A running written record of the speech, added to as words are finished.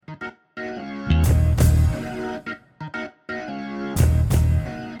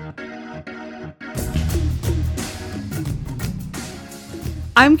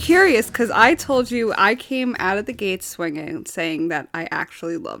I'm curious because I told you I came out of the gates swinging saying that I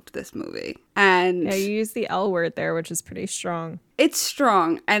actually loved this movie. And yeah, you used the L word there, which is pretty strong. It's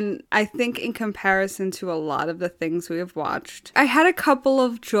strong, and I think in comparison to a lot of the things we have watched, I had a couple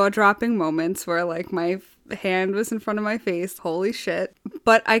of jaw-dropping moments where, like, my hand was in front of my face, holy shit.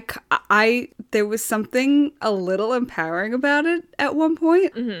 But I there was something a little empowering about it at one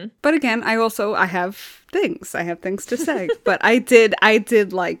point. Mm-hmm. But again, I have things to say. But I did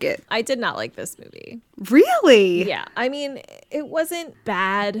like it. I did not like this movie. Really? Yeah. I mean, it wasn't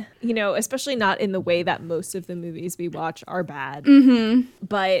bad, you know, especially not in the way that most of the movies we watch are bad. Mm-hmm.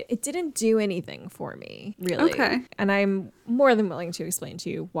 But it didn't do anything for me, really. Okay. And I'm more than willing to explain to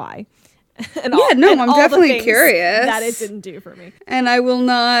you why. I'm definitely curious that it didn't do for me. And I will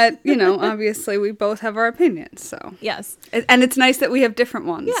not, obviously we both have our opinions, so. Yes. And it's nice that we have different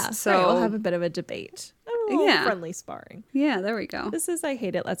ones. Yeah, so right, we'll have a bit of a debate. A little friendly sparring. Yeah, there we go. This is I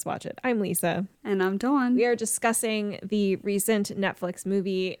Hate It, Let's Watch It. I'm Lisa. And I'm Dawn. We are discussing the recent Netflix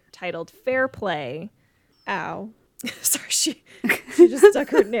movie titled Fair Play. Ow. Sorry, she just stuck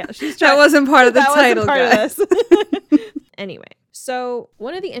her nail. That wasn't part of the title, guys. Anyway. So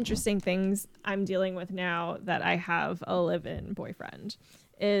one of the interesting things I'm dealing with now that I have a live-in boyfriend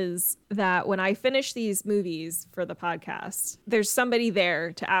is that when I finish these movies for the podcast, there's somebody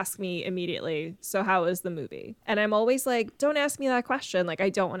there to ask me immediately, so how was the movie? And I'm always like, don't ask me that question. Like, I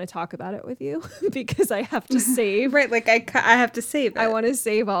don't want to talk about it with you because I have to save. Right, like I have to save it. I want to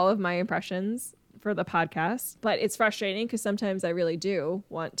save all of my impressions for the podcast, but it's frustrating because sometimes I really do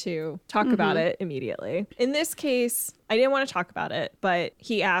want to talk about it immediately. In this case, I didn't want to talk about it, but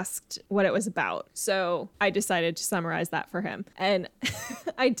he asked what it was about. So I decided to summarize that for him. And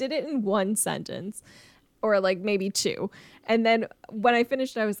I did it in one sentence, or like maybe two. And then when I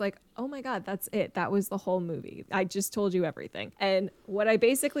finished, I was like, oh my God, that's it. That was the whole movie. I just told you everything. And what I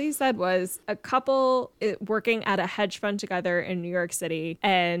basically said was a couple working at a hedge fund together in New York City,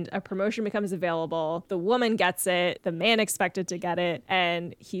 and a promotion becomes available. The woman gets it. The man expected to get it.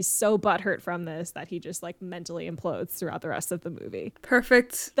 And he's so butthurt from this that he just like mentally implodes throughout the rest of the movie.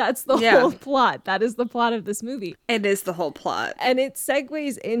 Perfect. That's the whole plot. That is the plot of this movie. It is the whole plot. And it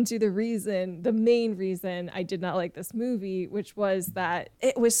segues into the main reason I did not like this movie, which was that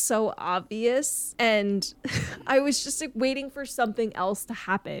it was so obvious, and I was just like waiting for something else to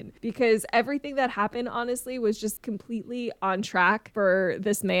happen, because everything that happened honestly was just completely on track for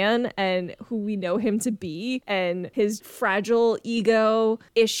this man and who we know him to be and his fragile ego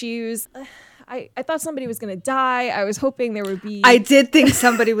issues. I thought somebody was going to die. I was hoping there would be... I did think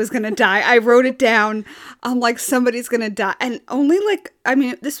somebody was going to die. I wrote it down. I'm like, somebody's going to die. And only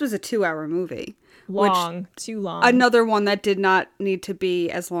this was a 2-hour movie. Too long. Another one that did not need to be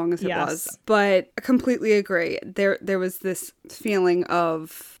as long as it was. But I completely agree. There was this feeling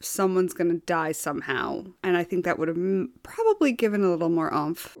of someone's going to die somehow. And I think that would have probably given a little more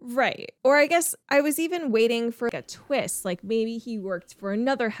oomph. Right. Or I guess I was even waiting for a twist. Like maybe he worked for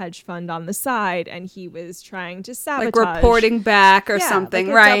another hedge fund on the side and he was trying to sabotage. Like reporting back or something,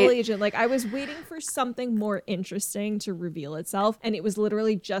 like right? Double agent. Like I was waiting for something more interesting to reveal itself. And it was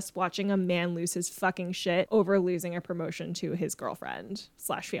literally just watching a man lose his fucking shit over losing a promotion to his girlfriend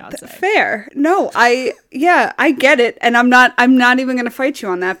 / fiance. Fair. No, I get it. And I'm not even going to fight you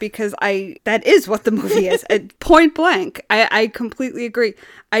on that, because that is what the movie is. Point blank. I completely agree.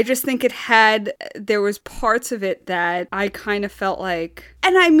 I just think there was parts of it that I kind of felt like,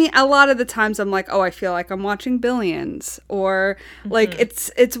 and I mean, a lot of the times I'm like, oh, I feel like I'm watching Billions, or like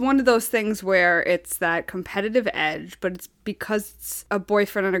it's one of those things where it's that competitive edge, but it's because it's a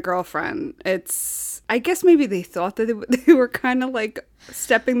boyfriend and a girlfriend. I guess maybe they thought that they were kind of like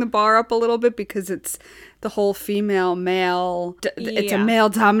stepping the bar up a little bit, because it's the whole female male, it's a male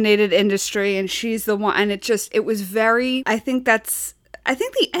dominated industry, and she's the one, and it was very, I think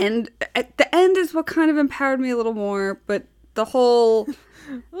the end is what kind of empowered me a little more, but the whole...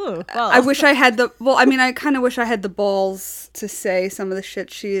 Ooh, well. I kind of wish I had the balls to say some of the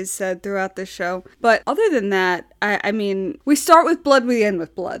shit she has said throughout this show. But other than that, I mean, we start with blood, we end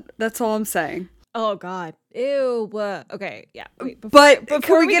with blood. That's all I'm saying. Oh, God. Ew. Okay. Yeah. Wait,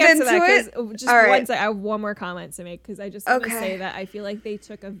 before we get into it? Just right. I have one more comment to make, because I just want to say that I feel like they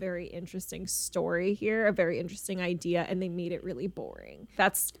took a very interesting story here, a very interesting idea, and they made it really boring.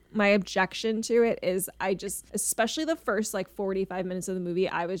 That's my objection to it. Is especially the first 45 minutes of the movie,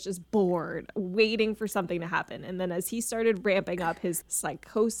 I was just bored, waiting for something to happen. And then as he started ramping up his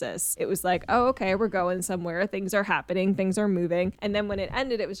psychosis, it was like, oh, okay, we're going somewhere. Things are happening. Things are moving. And then when it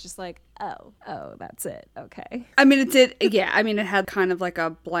ended, it was just like, oh, that's it. okay. I mean, it did. Yeah, I mean, it had kind of like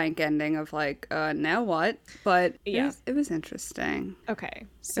a blank ending of like, now what? But it was interesting. Okay,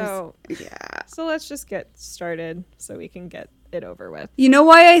 so so let's just get started so we can get it over with. You know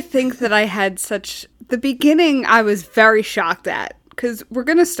why I think that I had such the beginning? I was very shocked at. Because we're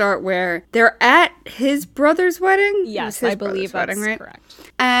going to start where they're at his brother's wedding. Yes, I believe that's wedding, right?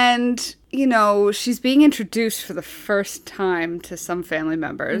 Correct. And, you know, she's being introduced for the first time to some family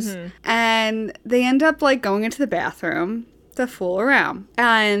members. And they end up, like, going into the bathroom to fool around.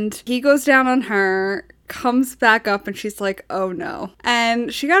 And he goes down on her, comes back up, and she's like, oh, no.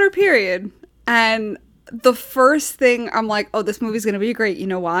 And she got her period. And the first thing I'm like, oh, this movie's going to be great. You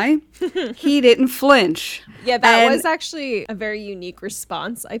know why? He didn't flinch. Yeah, that was actually a very unique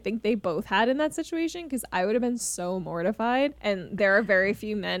response I think they both had in that situation, because I would have been so mortified. And there are very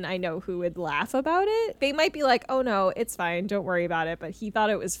few men I know who would laugh about it. They might be like, oh, no, it's fine. Don't worry about it. But he thought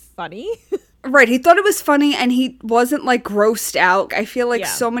it was funny. Right, he thought it was funny and he wasn't like grossed out. I feel like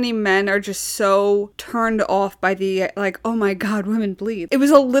so many men are just so turned off by the like, oh my God, women bleed. It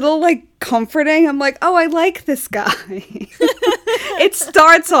was a little like comforting. I'm like, oh, I like this guy. It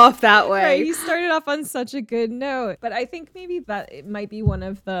starts off that way. Right, he started off on such a good note. But I think maybe that it might be one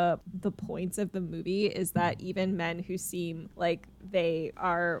of the points of the movie is that even men who seem like they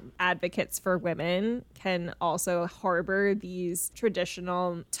are advocates for women can also harbor these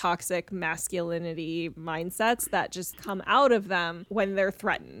traditional toxic masculinity mindsets that just come out of them when they're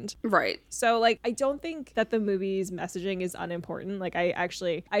threatened. Right. So like, I don't think that the movie's messaging is unimportant. Like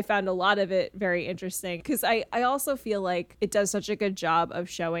I found a lot of it very interesting because I also feel like it does such a good job of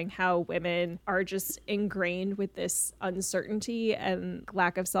showing how women are just ingrained with this uncertainty and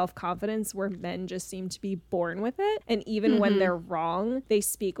lack of self-confidence where men just seem to be born with it. And even when they're wrong, they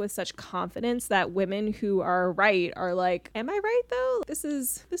speak with such confidence that women who are right are like, am I right though? This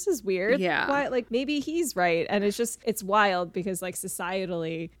is weird. Yeah. Why? Like maybe he's right. And it's wild because like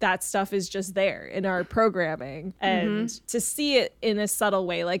societally that stuff is just there in our programming. And to see it in a subtle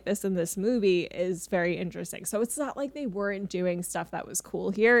way like this in this movie is very interesting. So it's not like they weren't doing stuff that was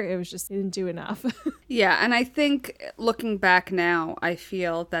cool here. It was just they didn't do enough. Yeah, and I think looking back now, I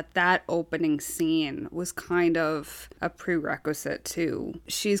feel that opening scene was kind of a prerequisite to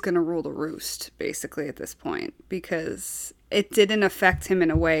she's going to rule the roost, basically, at this point, because it didn't affect him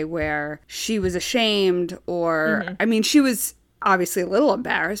in a way where she was ashamed or, I mean, she was obviously a little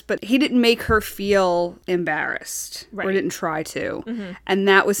embarrassed, but he didn't make her feel embarrassed or didn't try to. And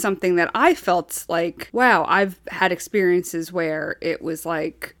that was something that I felt like, wow, I've had experiences where it was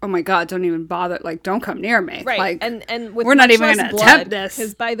like, oh my God, don't even bother. Like, don't come near me. Right. Like, and with we're not even going to attempt this.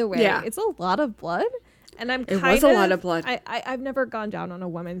 Because by the way, it's a lot of blood. And it was a lot of blood. I've never gone down on a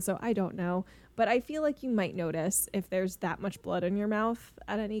woman, so I don't know. But I feel like you might notice if there's that much blood in your mouth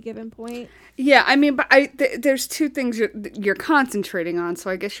at any given point. Yeah, I mean, but there's two things you're concentrating on, so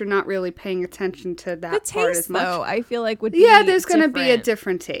I guess you're not really paying attention to that taste, part as much. Though, I feel like would be there's going to be a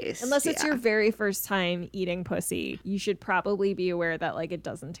different taste. Unless it's your very first time eating pussy, you should probably be aware that like it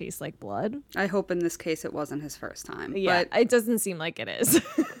doesn't taste like blood. I hope in this case it wasn't his first time. Yeah, but it doesn't seem like it is.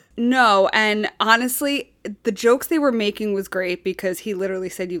 No, and honestly, the jokes they were making was great because he literally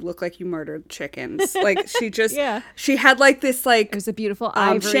said, you look like you murdered chickens. Like, she just, she had like this, like, it was a beautiful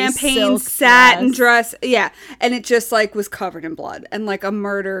ivory champagne satin dress. Yeah. And it just, like, was covered in blood and, like, a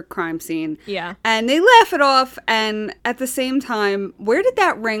murder crime scene. Yeah. And they laugh it off. And at the same time, where did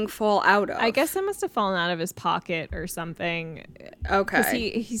that ring fall out of? I guess it must have fallen out of his pocket or something.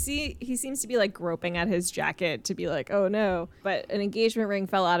 Okay. Because he seems to be, like, groping at his jacket to be like, oh, no. But an engagement ring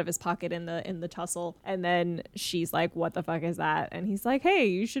fell out of his pocket in the tussle, and then she's like, what the fuck is that? And he's like, hey,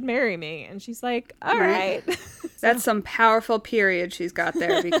 you should marry me. And she's like, all right. That's some powerful period she's got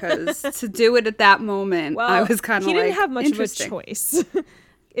there, because to do it at that moment, I was kind of like, he didn't have much of a choice.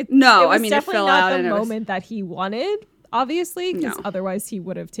 It fell definitely out not the moment that he wanted, obviously, because otherwise he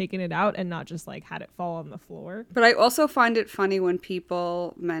would have taken it out and not just like had it fall on the floor. But I also find it funny when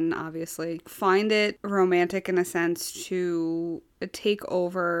men obviously, find it romantic in a sense to take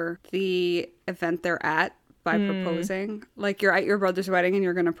over the event they're at by proposing. Like, you're at your brother's wedding and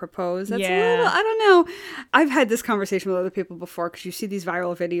you're going to propose. That's a little, I don't know. I've had this conversation with other people before because you see these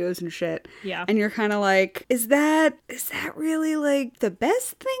viral videos and shit. Yeah. And you're kind of like, is that really like the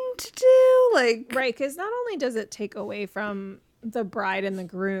best thing to do? Like, right. Because not only does it take away from the bride and the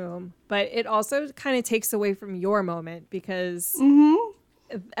groom, but it also kind of takes away from your moment because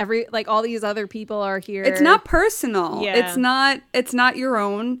all these other people are here. It's not personal. Yeah. It's not your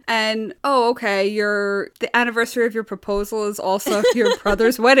own. And the anniversary of your proposal is also your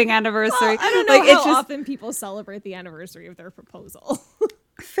brother's wedding anniversary. Well, I don't know how often people celebrate the anniversary of their proposal.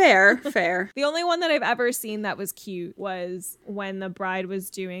 Fair. The only one that I've ever seen that was cute was when the bride was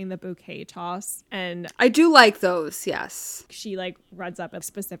doing the bouquet toss, and I do like those, yes. she like runs up and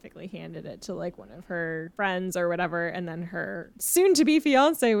specifically handed it to like one of her friends or whatever, and then her soon-to-be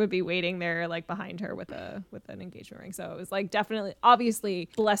fiance would be waiting there like behind her with an engagement ring. So it was like definitely, obviously,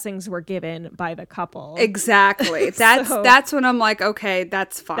 blessings were given by the couple. Exactly. That's when I'm like, okay,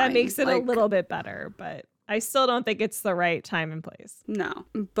 that's fine. That makes it like, a little bit better, but I still don't think it's the right time and place. No,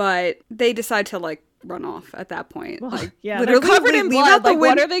 but they decide to like run off at that point. Well, like, yeah, literally they're covered in blood. Like,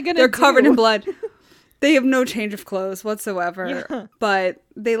 what are they gonna do? They're covered in blood. They have no change of clothes whatsoever. Yeah. But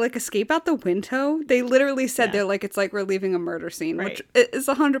they like escape out the window. They literally said they're like, it's like we're leaving a murder scene, Right. which is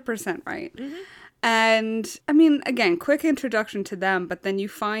 100% right. Mm-hmm. And I mean, again, quick introduction to them, but then you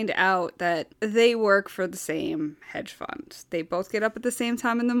find out that they work for the same hedge fund. They both get up at the same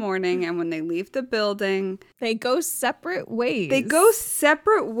time in the morning, and when they leave the building, They go separate ways. they go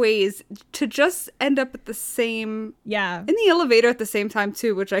separate ways to just end up at the same Yeah. in the elevator at the same time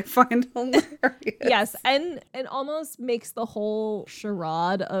too, which I find hilarious. Yes, and it almost makes the whole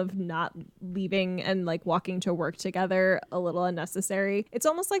charade of not leaving and like walking to work together a little unnecessary. It's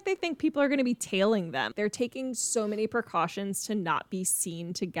almost like they think people are going to be tailing them. They're taking so many precautions to not be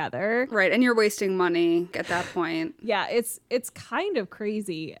seen together. Right, and you're wasting money at that point. Yeah, it's kind of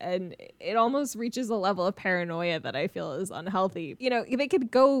crazy, and it almost reaches a level of paranoia that I feel is unhealthy. You know, they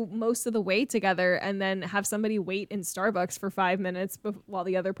could go most of the way together and then have somebody wait in Starbucks for 5 minutes while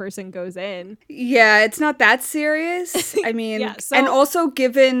the other person goes in. Yeah, it's not that serious. I mean, Yeah, so- and also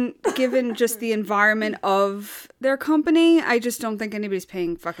given just the environment of their company, I just don't think anybody's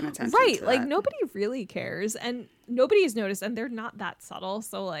paying fucking attention. Right, to like that. nobody really cares, and nobody's noticed, and they're not that subtle.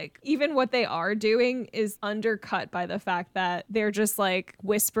 So like even what they are doing is undercut by the fact that they're just like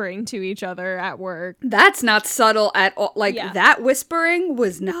whispering to each other at work. That's not subtle at all. Like Yeah. that whispering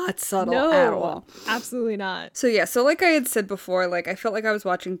was not subtle at all. Absolutely not. So yeah, so like I had said before, like I felt like I was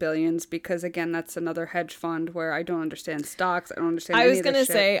watching Billions because again, that's another hedge fund where I don't understand stocks. I don't understand. I any was of this gonna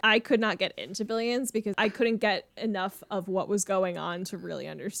shit. say I could not get into Billions because I couldn't get enough of what was going on to really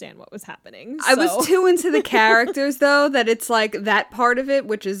understand what was happening. I was too into the characters though that it's like that part of it,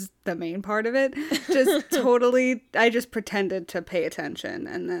 which is the main part of it, just totally I just pretended to pay attention,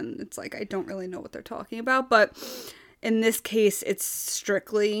 and then it's like I don't really know what they're talking about. But in this case, it's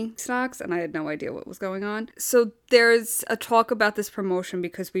strictly stocks, and I had no idea what was going on. So there's a talk about this promotion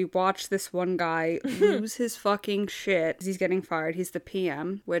because we watched this one guy lose his fucking shit. He's getting fired. He's the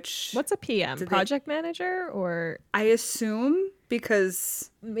PM, which What's a PM? Project manager? Or I assume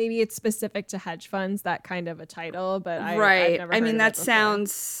because maybe it's specific to hedge funds, that kind of a title, but I've never I heard mean, of that it before.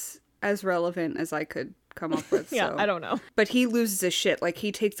 sounds as relevant as I could come up with. Yeah, so. I don't know. But he loses his shit. Like,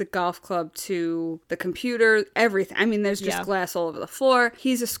 he takes a golf club to the computer, everything. I mean, there's just glass all over the floor.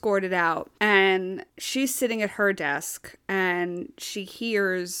 He's escorted out, and she's sitting at her desk, and she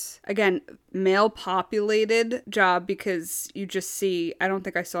hears, again, male-populated job because you just see, I don't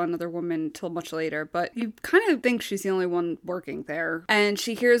think I saw another woman till much later, but you kind of think she's the only one working there. And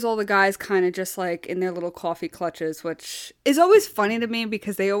she hears all the guys kind of just, like, in their little coffee clutches, which is always funny to me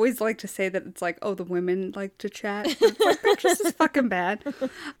because they always like to say that it's like, oh, the women like to chat. It's like, that's just as fucking bad.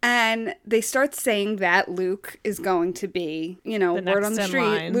 And they start saying that Luke is going to be, you know, The word on next the in street.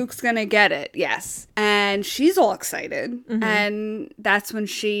 line. Luke's gonna get it. Yes. And she's all excited. And that's when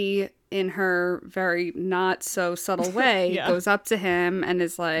she, in her very not so subtle way, Yeah. goes up to him and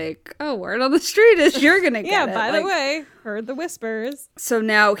is like, oh, word on the street is you're gonna get Yeah, it. by Like, the way, heard the whispers. so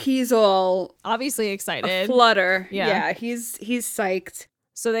now he's all Obviously excited. flutter. Yeah. Yeah, he's psyched.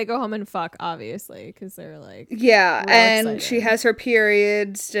 So they go home and fuck, obviously, because they're like, Yeah, real and excited. she has her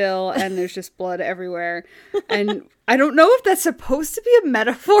period still, and there's just blood everywhere. And I don't know if that's supposed to be a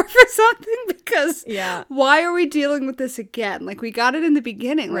metaphor for something, because Yeah. why are we dealing with this again? Like, we got it in the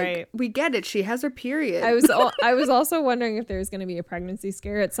beginning. Like, Right. we get it. She has her period. I was also wondering if there was going to be a pregnancy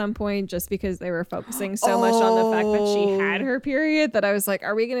scare at some point, just because they were focusing so much on the fact that she had her period, that I was like,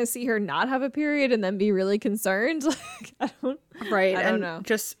 are we going to see her not have a period and then be really concerned? Like, I don't and know.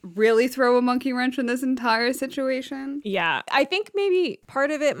 just really throw a monkey wrench in this entire situation. Yeah, I think maybe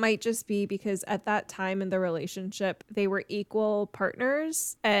part of it might just be because at that time in the relationship, they were equal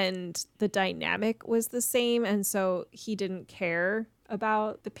partners and the dynamic was the same. And so he didn't care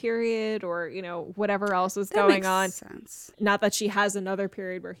about the period or, you know, whatever else was That going makes on. sense. Not that she has another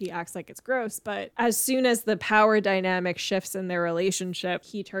period where he acts like it's gross, but as soon as the power dynamic shifts in their relationship,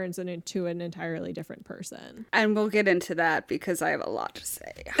 he turns into an entirely different person. And we'll get into that because I have a lot to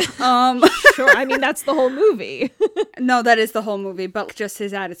say. Sure. I mean, that's the whole movie. No, that is the whole movie, but just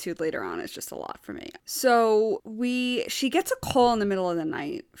his attitude later on is just a lot for me. So she gets a call in the middle of the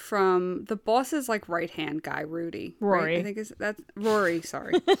night from the boss's like right-hand guy, Rudy. Rory. Right? I think that's Rory,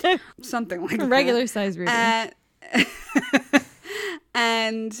 sorry. Something like that. Regular size Rudy.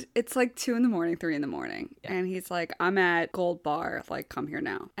 And it's like 2 a.m, 3 a.m. And he's like, I'm at Gold Bar, like, come here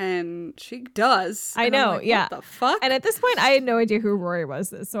now. And she does. I And I'm know, like, yeah. What the fuck? And at this point, I had no idea who Rory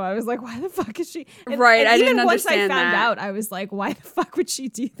was. So I was like, why the fuck is she? Right, I even didn't once I understand found that. out, I was like, why the fuck would she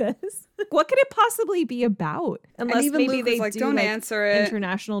do this? What could it possibly be about? Unless even maybe Luke they was like, do "Don't like answer it."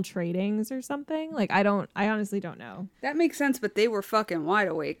 international tradings or something. Like, I honestly don't know. That makes sense, but they were fucking wide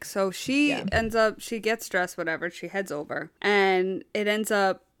awake. So she ends up, she gets dressed, whatever, she heads over. And it ends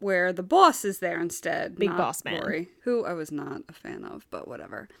up where the boss is there instead. Big not boss man. Rory, who I was not a fan of, but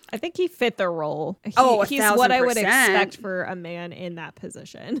whatever. I think he fit the role. He's 1,000%. what I would expect for a man in that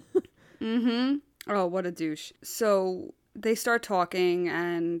position. Oh, what a douche. So they start talking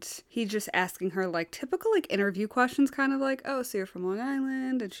and he's just asking her like typical like interview questions, kind of like, oh, so you're from Long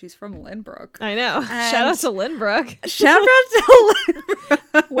Island and she's from Lynbrook. I know. And Shout out to Lynbrook. Shout out to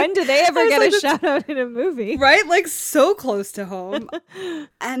Lynbrook. When do they ever get like, a shout out in a movie? Right? Like so close to home.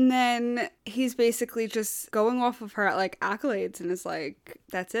 And then he's basically just going off of her like accolades and is like,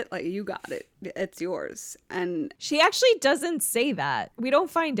 that's it. Like, you got it. It's yours. And She actually doesn't say that. We don't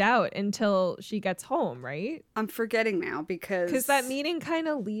find out until she gets home, right? I'm forgetting now because That meeting kind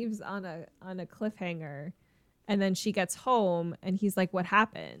of leaves on a cliffhanger. And then she gets home and he's like, what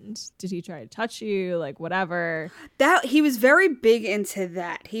happened? Did he try to touch you? Like, whatever. that he was very big into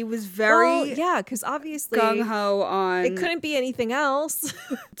that. He was very yeah, because obviously gung-ho on it couldn't be anything else.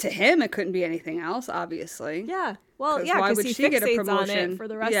 to him it couldn't be anything else, obviously. Yeah. Well, 'Cause yeah, why because would he she get a fixates on promotion? it for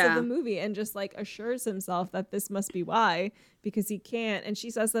the rest Yeah. of the movie and just like assures himself that this must be why, because he can't. And she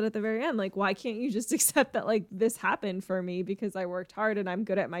says that at the very end, like, why can't you just accept that like this happened for me because I worked hard and I'm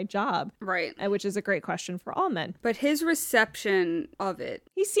good at my job? Right. Which is a great question for all men. But his reception of it,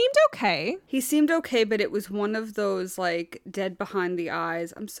 He seemed okay. he seemed okay, but it was one of those like dead behind the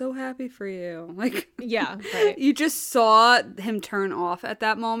eyes. I'm so happy for you. Like, Yeah, right. you just saw him turn off at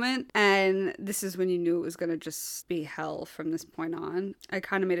that moment, and this is when you knew it was gonna just be hell from this point on. I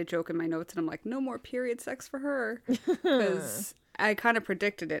kind of made a joke in my notes, and I'm like, no more period sex for her, because I kind of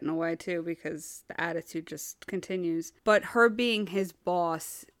predicted it in a way too, because the attitude just continues. But her being his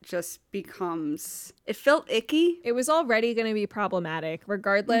boss just becomes, it felt icky. It was already going to be problematic,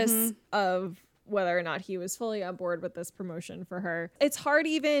 regardless of whether or not he was fully on board with this promotion for her. It's hard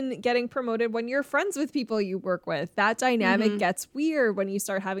even getting promoted when you're friends with people you work with. That dynamic gets weird when you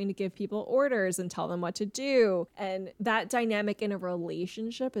start having to give people orders and tell them what to do. And that dynamic in a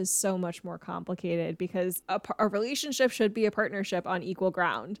relationship is so much more complicated because a relationship should be a partnership on equal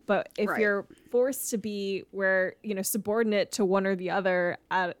ground. But if Right. you're forced to be where, you know, subordinate to one or the other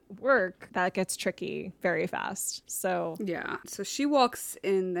at work, that gets tricky very fast. So Yeah. So she walks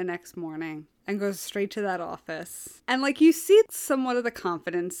in the next morning and goes straight to that office. And like you see somewhat of the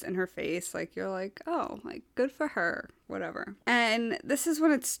confidence in her face. Like you're like, oh, like good for her. Whatever. And this is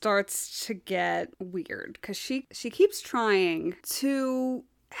when it starts to get weird because she keeps trying to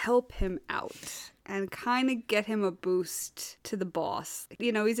help him out and kind of get him a boost to the boss.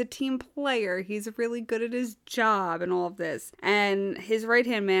 You know, he's a team player. He's really good at his job and all of this. And his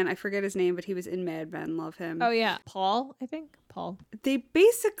right-hand man, I forget his name, but he was in Mad Men. Love him. oh yeah, Paul, I think. Paul. They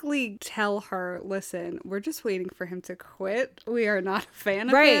basically tell her, listen, we're just waiting for him to quit. We are not a fan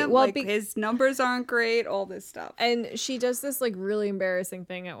of Right, him. well, Like, his numbers aren't great, all this stuff. And she does this like really embarrassing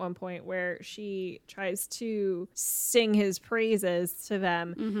thing at one point where she tries to sing his praises to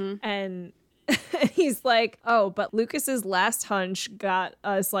them and he's like, oh, but Lucas's last hunch got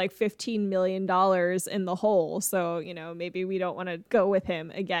us like $15 million in the hole. So, you know, maybe we don't want to go with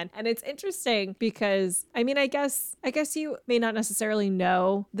him again. And it's interesting because, I mean, I guess you may not necessarily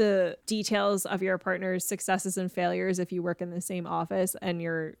know the details of your partner's successes and failures if you work in the same office and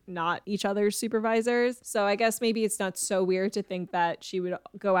you're not each other's supervisors. So I guess maybe it's not so weird to think that she would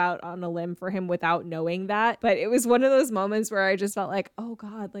go out on a limb for him without knowing that. But it was one of those moments where I just felt like, oh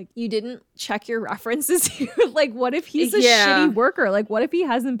God, like you didn't check your references here. Like, what if he's a shitty worker? Like, what if he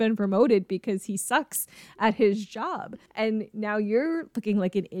hasn't been promoted because he sucks at his job? And now you're looking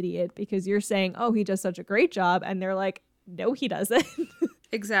like an idiot because you're saying, oh, he does such a great job. And they're like, no, he doesn't.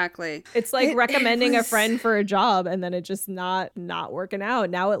 Exactly. It's like recommending a friend for a job and then it just not working out.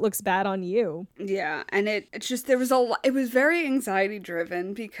 Now it looks bad on you. Yeah, and it's just there was a lot. It was very anxiety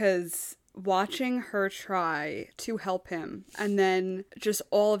driven because watching her try to help him and then just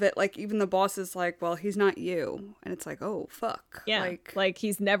all of it, like even the boss is like, well, he's not you, and it's like, oh fuck. Yeah, like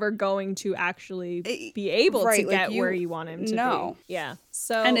he's never going to actually be able to get where you want him to be. Yeah.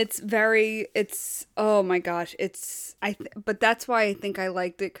 So and it's oh my gosh, but that's why I think I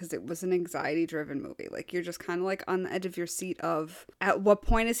liked it, because it was an anxiety driven movie. Like you're just kind of like on the edge of your seat of at what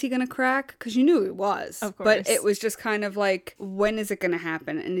point is he gonna crack, because you knew he was, of course, but it was just kind of like, when is it gonna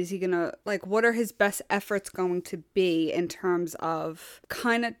happen, and is he gonna, like, what are his best efforts going to be in terms of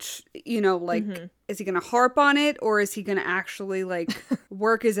kind of like is he gonna harp on it, or is he gonna actually like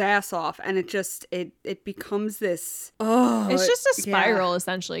work his ass off? And it becomes this, it's just a spiral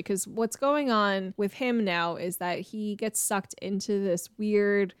essentially, because what's going on with him now is that he gets sucked into this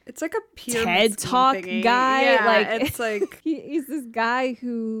weird, it's like a TED Talk thingy guy. Yeah, like it's like he's this guy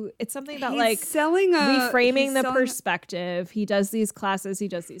who, it's something about like selling reframing the perspective. He does these classes, he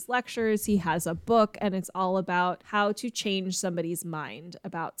does these lectures, he has a book, and it's all about how to change somebody's mind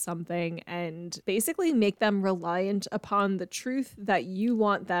about something and basically make them reliant upon the truth that you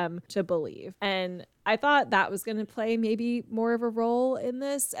want them to believe. And I thought that was going to play maybe more of a role in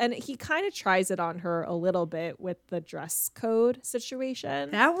this. And he kind of tries it on her a little bit with the dress code situation.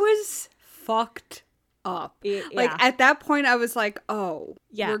 That was fucked up. Like Yeah. at that point I was like, oh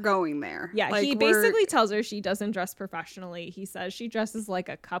Yeah. we're going there. Yeah, like, he basically tells her she doesn't dress professionally. He says she dresses like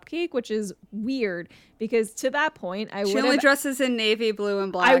a cupcake, which is weird because to that point, she only dresses in navy blue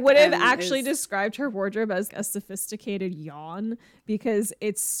and black. I would have actually described her wardrobe as a sophisticated yawn because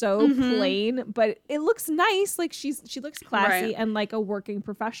it's so plain, but it looks nice. Like she looks classy and like a working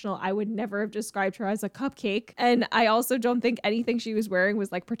professional. I would never have described her as a cupcake. And I also don't think anything she was wearing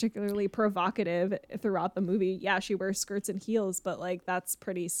was like particularly provocative throughout the movie. Yeah, she wears skirts and heels, but like that's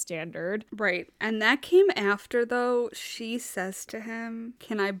pretty standard. Right. And that came after, though. She says to him,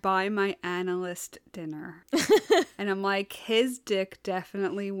 can I buy my analyst dinner? And I'm like, his dick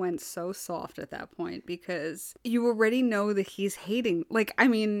definitely went so soft at that point, because you already know that he's hating. Like, I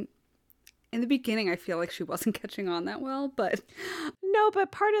mean, in the beginning, I feel like she wasn't catching on that well, but... No,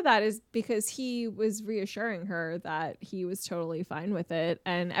 but part of that is because he was reassuring her that he was totally fine with it.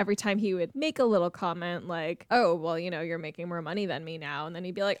 And every time he would make a little comment like, oh, well, you're making more money than me now. And then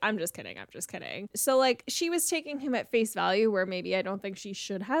he'd be like, I'm just kidding. So like she was taking him at face value where maybe I don't think she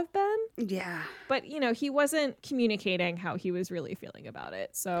should have been. Yeah. But, he wasn't communicating how he was really feeling about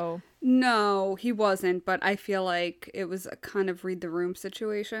it. So... No, he wasn't, but I feel like it was a kind of read the room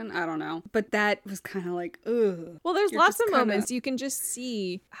situation. I don't know. But that was kind of like, ugh. Well, there's lots of moments you can just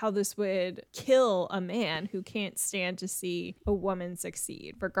see how this would kill a man who can't stand to see a woman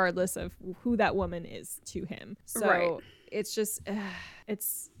succeed, regardless of who that woman is to him. So it's just,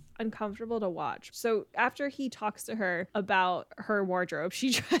 it's uncomfortable to watch. So after he talks to her about her wardrobe, she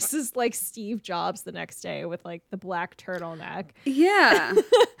dresses like Steve Jobs the next day with like the black turtleneck. Yeah.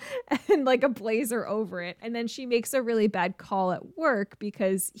 And like a blazer over it. And then she makes a really bad call at work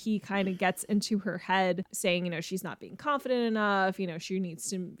because he kind of gets into her head saying, she's not being confident enough, she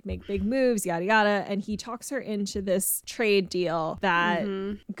needs to make big moves, yada yada. And he talks her into this trade deal that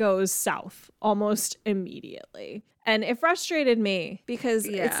goes south almost immediately. And it frustrated me because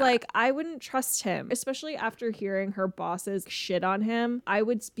it's like, I wouldn't trust him, especially after hearing her bosses shit on him. I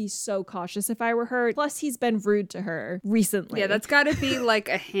would be so cautious if I were her. Plus, he's been rude to her recently. Yeah, that's got to be like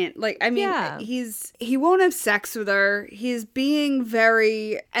a hint. Like, I mean, he won't have sex with her. He's being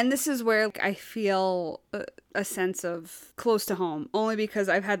very, and this is where I feel a sense of close to home, only because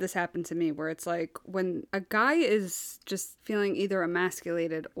I've had this happen to me where it's like when a guy is just feeling either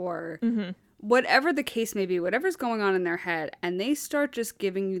emasculated or whatever the case may be, whatever's going on in their head, and they start just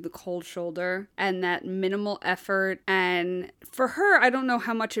giving you the cold shoulder and that minimal effort. And for her, I don't know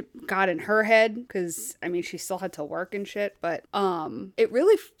how much it got in her head, because I mean, she still had to work and shit, but it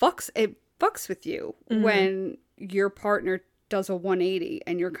really fucks with you when your partner does a 180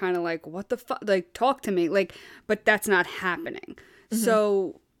 and you're kind of like, what the fuck, like, talk to me, like, but that's not happening.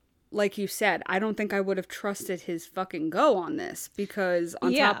 So like you said, I don't think I would have trusted his fucking go on this, because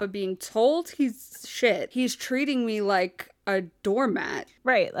on top of being told he's shit, he's treating me like a doormat.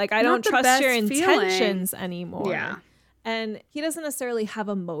 Right. Like, I don't trust your intentions anymore. Yeah. And he doesn't necessarily have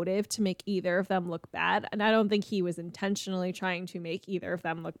a motive to make either of them look bad. And I don't think he was intentionally trying to make either of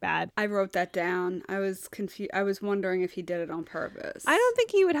them look bad. I wrote that down. I was confused. I was wondering if he did it on purpose. I don't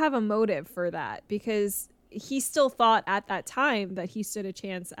think he would have a motive for that, because he still thought at that time that he stood a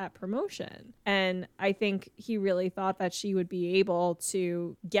chance at promotion. And I think he really thought that she would be able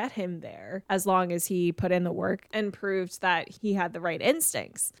to get him there as long as he put in the work and proved that he had the right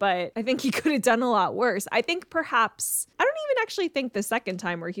instincts. But I think he could have done a lot worse. I think perhaps, I don't even actually think the second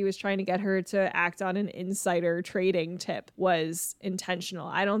time where he was trying to get her to act on an insider trading tip was intentional.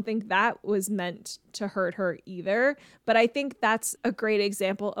 I don't think that was meant to hurt her either. But I think that's a great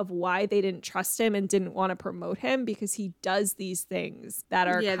example of why they didn't trust him and didn't want to promote him, because he does these things that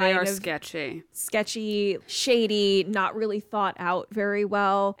are they are of sketchy, shady, not really thought out very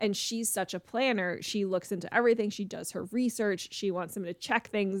well. And she's such a planner. She looks into everything. She does her research. She wants him to check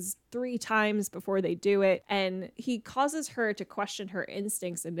things 3 times before they do it. And he causes her to question her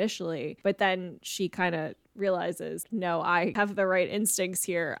instincts initially, but then she kind of realizes, no, I have the right instincts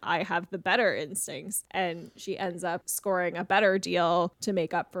here. I have the better instincts. And she ends up scoring a better deal to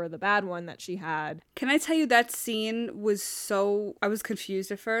make up for the bad one that she had. Can I tell you, that scene was so... I was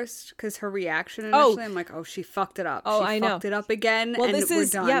confused at first because her reaction initially, I'm like, oh, she fucked it up. Oh, she I know. fucked it up again, well, and we're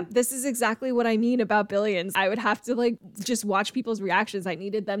done. Yeah, this is exactly what I mean about Billions. I would have to like just watch people's reactions. I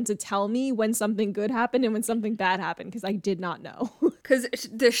needed them to tell me when something good happened and when something bad happened, because I did not know. Because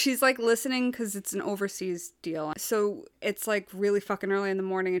she's like listening, because it's an overseas deal. So it's like really fucking early in the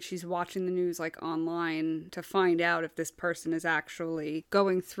morning, and she's watching the news like online to find out if this person is actually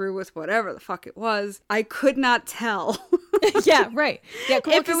going through with whatever the fuck it was. I could not tell. Yeah, right. Yeah,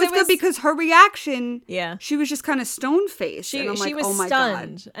 cool. If it was good, because her reaction, yeah, she was just kind of stone faced. And I'm like, she was oh my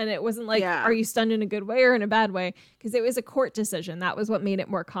stunned. God. And it wasn't like, are you stunned in a good way or in a bad way? Because it was a court decision. That was what made it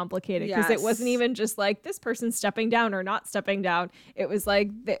more complicated. Because it wasn't even just like this person stepping down or not stepping down. It was like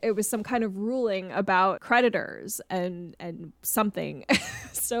it was some kind of ruling about creditors and something.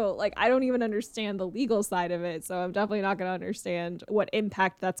 So like I don't even understand the legal side of it. So I'm definitely not going to understand what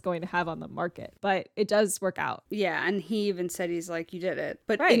impact that's going to have on the market. But it does work out. Yeah, and he even said, he's like, you did it.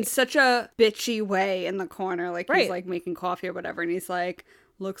 But in such a bitchy way in the corner. Like he's like making coffee or whatever. And he's like,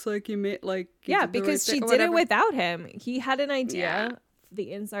 looks like you made like... Yeah, because she did it without him. He had an idea.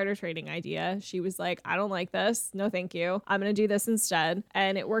 The insider trading idea. She was like, I don't like this. No, thank you. I'm going to do this instead.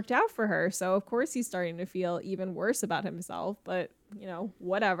 And it worked out for her. So of course he's starting to feel even worse about himself, but you know,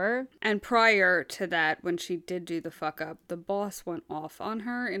 whatever. And prior to that, when she did do the fuck up, the boss went off on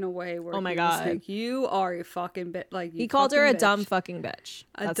her in a way where he was like, you are a fucking bitch. Like, he called her a dumb fucking bitch.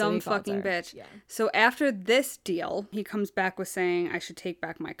 A dumb fucking bitch. Yeah. So after this deal, he comes back with saying, I should take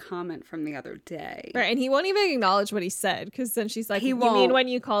back my comment from the other day. Right, and he won't even acknowledge what he said, because then she's like, you mean when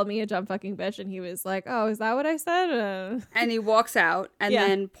you called me a dumb fucking bitch? And he was like, oh, is that what I said? And he walks out, and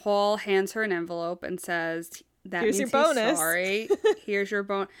then Paul hands her an envelope and says... That here's means your bonus. Sorry. Here's your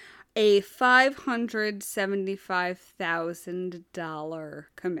bonus. A $575,000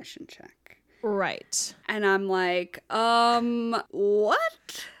 commission check. Right. And I'm like, what?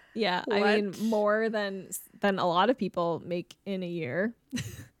 Yeah, what? I mean, more than a lot of people make in a year.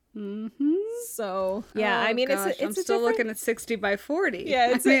 Mm-hmm. So yeah, I mean, gosh, I'm still looking at 60 by 40.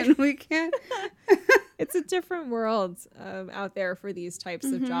 Yeah, we can't. It's a different world out there for these types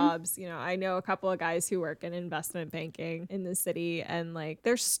of jobs. You know, I know a couple of guys who work in investment banking in the city, and like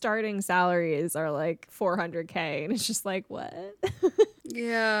their starting salaries are like $400K, and it's just like, what?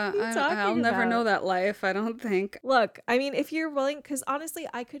 Yeah, I'll never know that life, I don't think. Look, I mean, if you're willing, because honestly,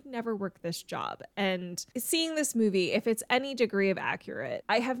 I could never work this job. And seeing this movie, if it's any degree of accurate,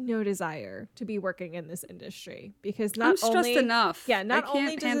 I have no desire to be working in this industry, because I'm stressed enough. Yeah, not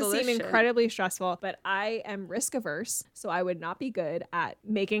only does it seem incredibly stressful, but I am risk averse, so I would not be good at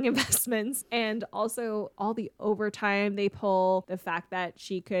making investments. And also all the overtime they pull, the fact that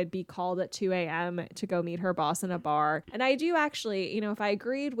she could be called at 2 a.m. to go meet her boss in a bar. And I do actually, you know, if I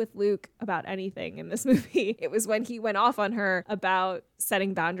agreed with Luke about anything in this movie, it was when he went off on her about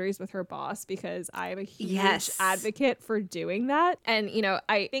setting boundaries with her boss, because I am a huge advocate for doing that. And, you know,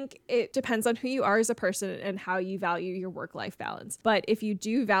 I think it depends on who you are as a person and how you value your work-life balance. But if you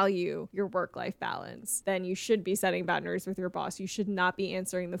do value your work-life balance, then you should be setting boundaries with your boss. You should not be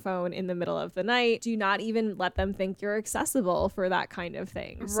answering the phone in the middle of the night. Do not even let them think you're accessible for that kind of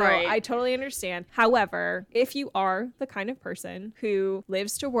thing. So I totally understand. However, if you are the kind of person who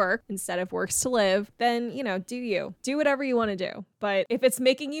lives to work instead of works to live, then, you know, do whatever you want to do. But if it's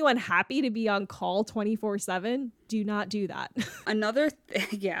making you unhappy to be on call 24/7, do not do that. Another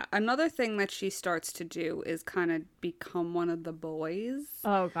thing that she starts to do is kind of become one of the boys.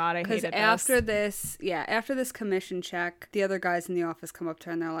 Oh God, I hate it. Because after this commission check, the other guys in the office come up to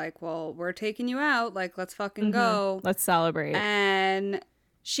her and they're like, well, we're taking you out. Like, let's fucking go. Let's celebrate. And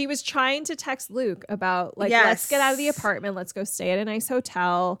She was trying to text Luke about like, Yes. let's get out of the apartment. Let's go stay at a nice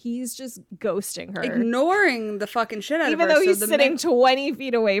hotel. He's just ghosting her. Ignoring the fucking shit out of her. Even though he's the sitting 20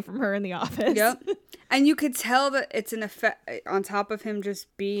 feet away from her in the office. Yep. And you could tell that it's an effect on top of him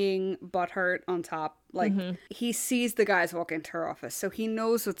just being butthurt on top. Like, he sees the guys walk into her office, so he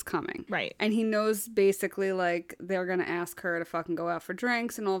knows what's coming. Right. And he knows basically, like, they're going to ask her to fucking go out for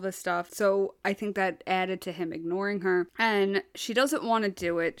drinks and all this stuff. So I think that added to him ignoring her. And she doesn't want to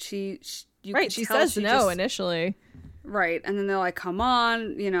do it. You right. She says no initially. Right. And then they're like, come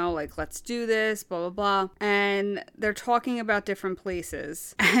on, you know, like, let's do this, blah, blah, blah. And they're talking about different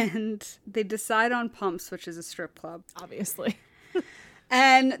places. And they decide on Pumps, which is a strip club. Obviously.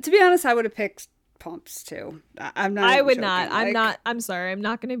 And to be honest, I would have picked Pumps too. I'm not. I would joking. not. Like, I'm not. I'm sorry. I'm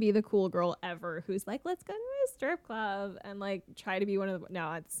not going to be the cool girl ever who's like, let's go to a strip club and like try to be one of the.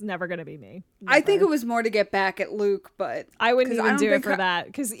 No, it's never going to be guys. Never. I think it was more to get back at Luke, but I wouldn't even do it for that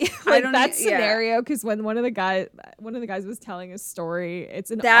because like that scenario. Because when one of the guys was telling his story,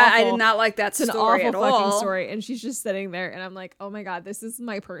 it's an that awful, I did not like that story it's an awful at fucking all. story, and she's just sitting there, and I'm like, oh my god, this is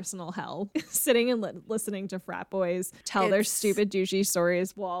my personal hell. Sitting and listening to frat boys tell their stupid douchey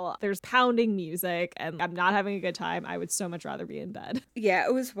stories while there's pounding music, and I'm not having a good time. I would so much rather be in bed. Yeah,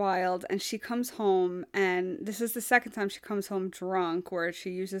 it was wild. And she comes home, and this is the second time she comes home drunk, where she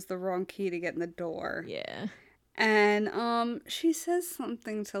uses the wrong key to get in the door. Yeah. And she says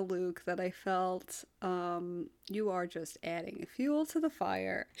something to Luke that I felt, you are just adding fuel to the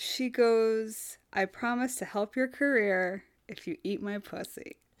fire. She goes, I promise to help your career if you eat my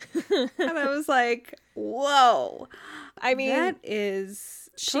pussy. And I was like, whoa. I mean, that is,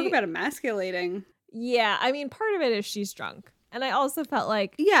 talk about emasculating. Yeah, I mean, part of it is she's drunk. And I also felt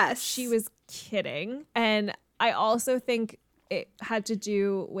like she was kidding. And I also think it had to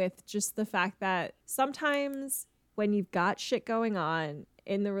do with just the fact that sometimes when you've got shit going on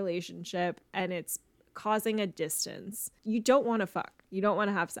in the relationship and it's causing a distance, you don't want to fuck. You don't want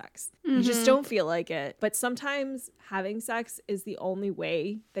to have sex. You just don't feel like it. But sometimes having sex is the only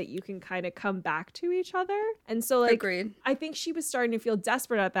way that you can kind of come back to each other. And so like, agreed. I think she was starting to feel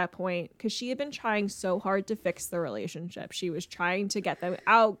desperate at that point because she had been trying so hard to fix the relationship. She was trying to get them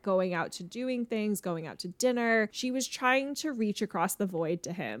out, going out to doing things, going out to dinner. She was trying to reach across the void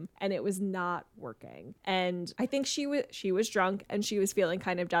to him, and it was not working. And I think she was drunk, and she was feeling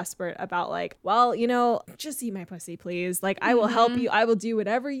kind of desperate about like, well, you know, just eat my pussy, please. Like, I will help you. I will do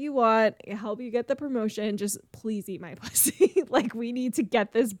whatever you want. Help you get the promotion. Just please eat my pussy. Like, we need to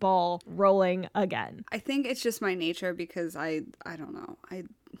get this ball rolling again. I think it's just my nature because I don't know.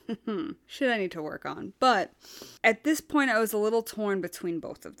 Shit I need to work on. But at this point, I was a little torn between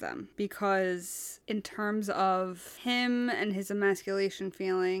both of them because in terms of him and his emasculation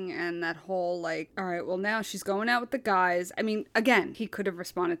feeling and that whole like, all right, well now she's going out with the guys. I mean, again, he could have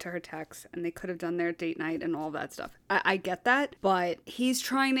responded to her text and they could have done their date night and all that stuff. I get that, but he's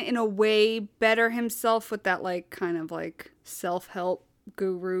trying to in a way better himself with that like kind of like self-help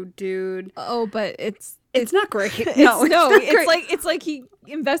guru dude. Oh, but it's not great. It's like he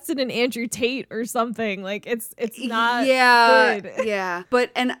invested in Andrew Tate or something. Like it's not good. Yeah.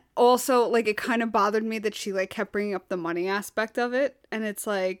 But and also like it kind of bothered me that she like kept bringing up the money aspect of it, and it's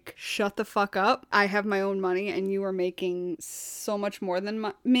like, shut the fuck up. I have my own money and you are making so much more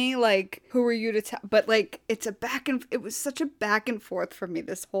than me. Like, who are you to tell? But like it was such a back and forth for me,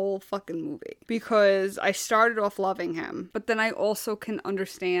 this whole fucking movie, because I started off loving him, but then I also can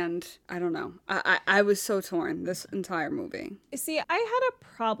understand, I don't know. I was so torn this entire movie. See, I had a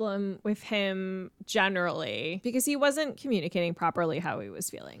problem with him generally because he wasn't communicating properly how he was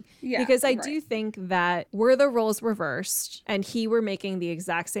feeling. Yeah, because I do think that were the roles reversed and he were making the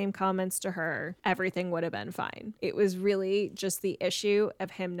exact same comments to her, everything would have been fine. It was really just the issue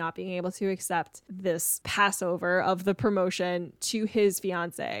of him not being able to accept this passover of the promotion to his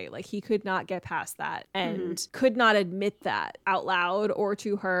fiance. Like, he could not get past that and could not admit that out loud or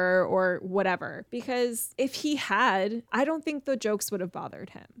to her or whatever. Because if he had, I don't think the jokes would have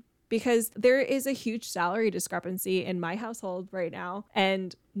bothered him. Because there is a huge salary discrepancy in my household right now,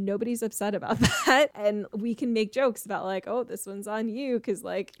 and nobody's upset about that. And we can make jokes about like, oh, this one's on you because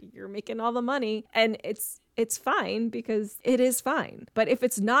like you're making all the money, and it's fine because it is fine. But if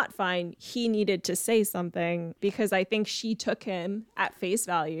it's not fine, he needed to say something, because I think she took him at face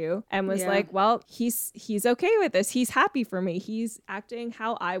value and was like, well, he's okay with this. He's happy for me. He's acting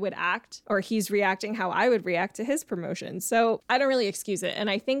how I would act, or he's reacting how I would react to his promotion. So I don't really excuse it. And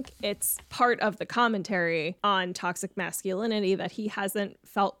I think it's part of the commentary on toxic masculinity that he hasn't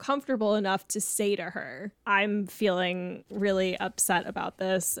felt comfortable enough to say to her, I'm feeling really upset about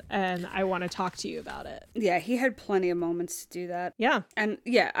this and I want to talk to you about it. Yeah, he had plenty of moments to do that. Yeah. And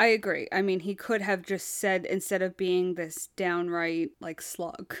yeah, I agree. I mean, he could have just said, instead of being this downright, like,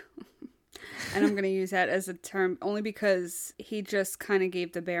 slug. And I'm going to use that as a term only because he just kind of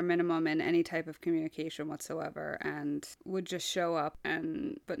gave the bare minimum in any type of communication whatsoever and would just show up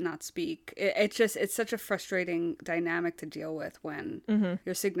but not speak. It's such a frustrating dynamic to deal with when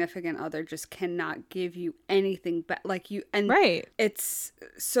your significant other just cannot give you anything but like you. And right. It's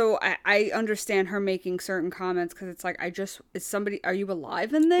so I understand her making certain comments because it's like, are you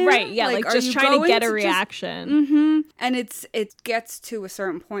alive in there? Right. Yeah. Like just trying to get a reaction. And it gets to a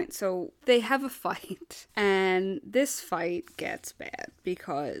certain point. So they have a fight, and this fight gets bad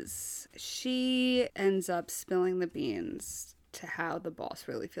because she ends up spilling the beans to how the boss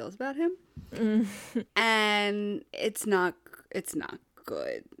really feels about him. And it's not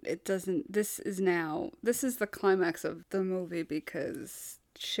good. This is the climax of the movie because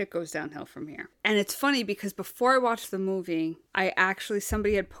shit goes downhill from here. And it's funny because before I watched the movie,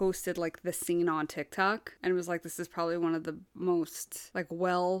 somebody had posted like the scene on TikTok and it was like, this is probably one of the most like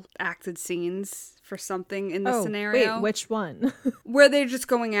well acted scenes for something in the scenario. Wait, which one? Where they're just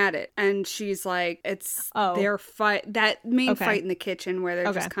going at it and she's like, it's their fight, that main fight in the kitchen where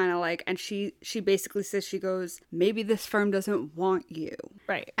they're just kind of like, and she basically says, she goes, maybe this firm doesn't want you.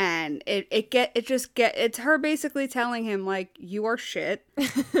 Right. And it's her basically telling him like, you are shit.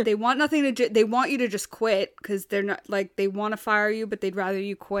 They want nothing to they want you to just quit because they're not like, they want to fire you but they'd rather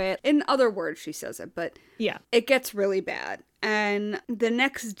you quit. In other words, she says it, but yeah, it gets really bad. And the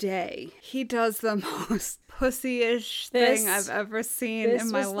next day he does the most pussy-ish thing I've ever seen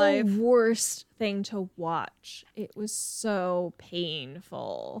in my life. The worst thing to watch. It was so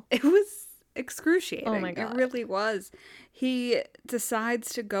painful. It was excruciating. Oh my God. It really was. He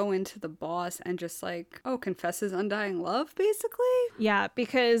decides to go into the boss and just like, confess his undying love, basically. Yeah,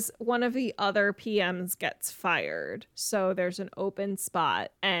 because one of the other PMs gets fired. So there's an open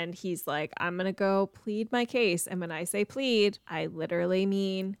spot and he's like, I'm going to go plead my case. And when I say plead, I literally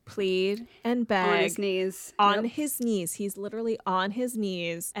mean plead and beg. On his knees. On his knees. He's literally on his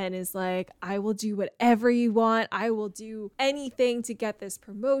knees and is like, I will do whatever you want. I will do anything to get this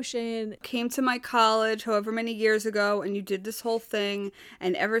promotion. Came to my college however many years ago and you did this whole thing,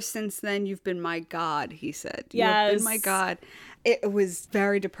 and ever since then you've been my god, he said. You have been my god. It was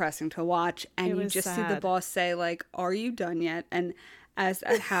very depressing to watch, and you just see the boss say like, are you done yet? And as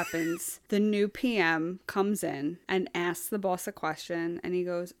that happens, the new PM comes in and asks the boss a question, and he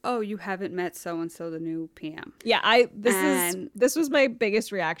goes, oh, you haven't met so-and-so, the new PM. Yeah, this was my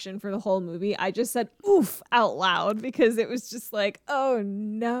biggest reaction for the whole movie. I just said, oof, out loud, because it was just like, oh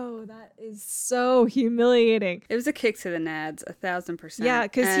no, that is so humiliating. It was a kick to the nads, 1,000%. Yeah,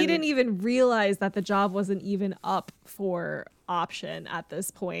 because he didn't even realize that the job wasn't even up for option at this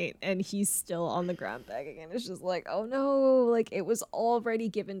point, and he's still on the ground begging, and it's just like, oh no, like it was already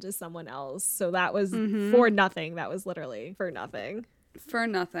given to someone else, so that was for nothing. That was literally for nothing.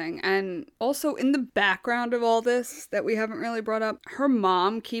 And also in the background of all this that we haven't really brought up, her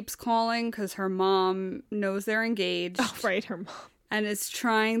mom keeps calling because her mom knows they're engaged. Oh right, her mom. And is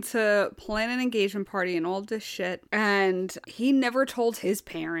trying to plan an engagement party and all this shit, and he never told his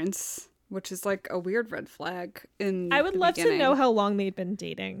parents, which is like a weird red flag in I would love beginning. to know how long they'd been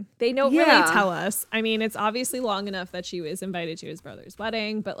dating. They don't really tell us. I mean, it's obviously long enough that she was invited to his brother's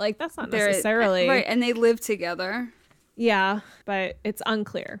wedding, but like that's not necessarily right. And they live together. Yeah, but it's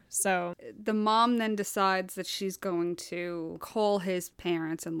unclear. So the mom then decides that she's going to call his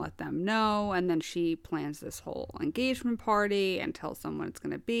parents and let them know, and then she plans this whole engagement party and tells them what it's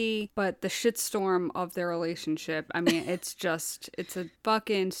going to be. But the shitstorm of their relationship, I mean, it's a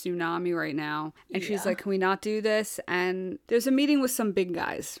fucking tsunami right now. And she's like, can we not do this? And there's a meeting with some big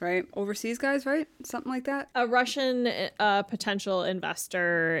guys, right? Overseas guys, right? Something like that. A Russian potential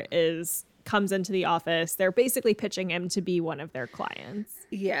investor comes into the office. They're basically pitching him to be one of their clients.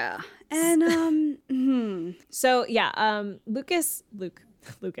 Yeah. And so yeah, Luke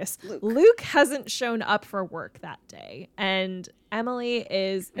hasn't shown up for work that day, and Emily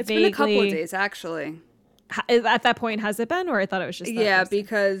is It's been a couple of days actually. At that point, has it been, or I thought it was just that person?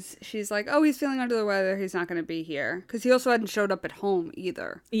 Because she's like, oh, he's feeling under the weather, he's not going to be here, because he also hadn't showed up at home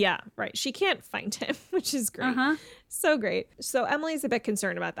either. Yeah, right. She can't find him, which is great. So great. So Emily's a bit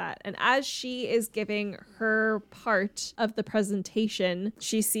concerned about that. And as she is giving her part of the presentation,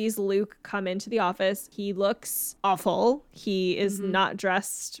 she sees Luke come into the office. He looks awful. He is not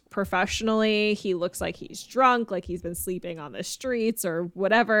dressed professionally. He looks like he's drunk, like he's been sleeping on the streets or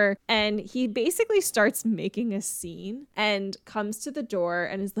whatever. And he basically starts making a scene and comes to the door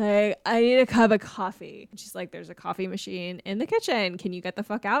and is like, I need a cup of coffee. And she's like, there's a coffee machine in the kitchen. Can you get the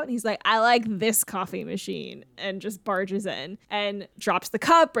fuck out? And he's like, I like this coffee machine. And just barges in and drops the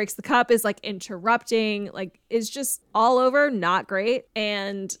cup, breaks the cup, is like interrupting, like is just all over, not great.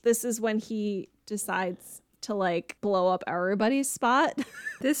 And this is when he decides to like blow up everybody's spot.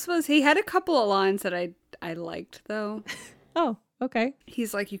 He had a couple of lines that I liked though. Oh, okay.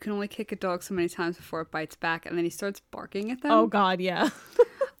 He's like, you can only kick a dog so many times before it bites back, and then he starts barking at them. Oh God, yeah.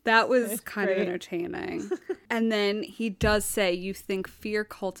 That was kind great. of entertaining. And then he does say, you think fear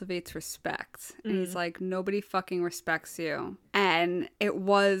cultivates respect. And he's like, nobody fucking respects you. And it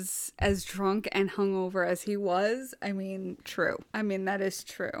was, as drunk and hungover as he was, I mean, true. I mean, that is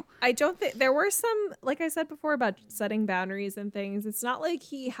true. I don't think there were some, like I said before, about setting boundaries and things. It's not like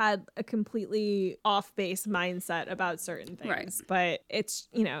he had a completely off base mindset about certain things, Right. But it's,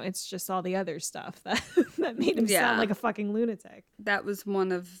 you know, it's just all the other stuff that, that made him sound like a fucking lunatic. That was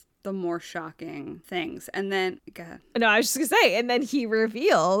one of the more shocking things. And then, go ahead. No, I was just gonna say, and then he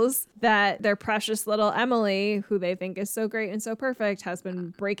reveals that their precious little Emily, who they think is so great and so perfect, has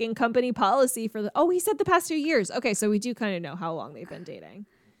been breaking company policy for he said the past 2 years. Okay, so we do kind of know how long they've been dating.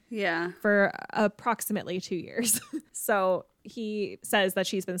 Yeah. For approximately 2 years. So he says that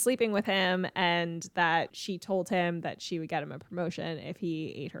she's been sleeping with him and that she told him that she would get him a promotion if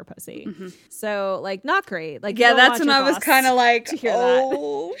he ate her pussy. So, like, not great. Like, Yeah, that's when I was kind of like,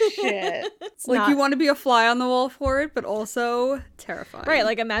 oh, shit. Like, you want to be a fly on the wall for it, but also terrifying. Right,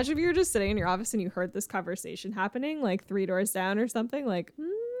 like, imagine if you were just sitting in your office and you heard this conversation happening, like, 3 doors down or something, like,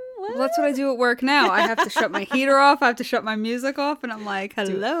 what? Well, that's what I do at work now. I have to shut my heater off. I have to shut my music off. And I'm like,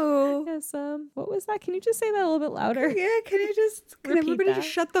 hello. Yes, what was that? Can you just say that a little bit louder? Yeah, can everybody that? just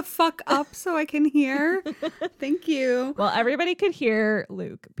shut the fuck up so I can hear? Thank you. Well, everybody could hear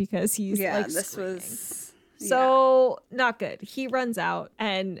Luke because he's like this screaming. was... So not good. He runs out,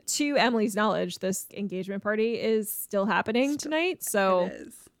 and to Emily's knowledge, this engagement party is still happening tonight. So It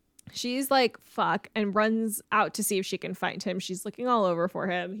is. she's like, fuck, and runs out to see if she can find him. She's looking all over for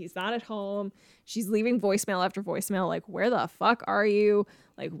him. He's not at home. She's leaving voicemail after voicemail, like, where the fuck are you?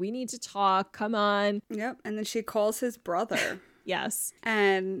 Like, we need to talk. Come on. Yep. And then she calls his brother. Yes.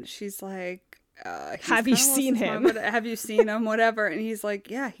 And she's like, have you seen him? Have you seen him? Whatever. And he's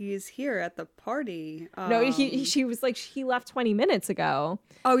like, yeah, he's here at the party. No, she was like, he left 20 minutes ago.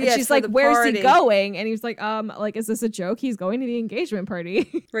 Oh, yeah. And she's like, where's he going? And he was like, is this a joke? He's going to the engagement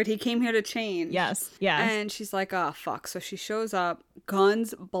party. Right. He came here to change. Yes. Yeah. And she's like, oh, fuck. So she shows up,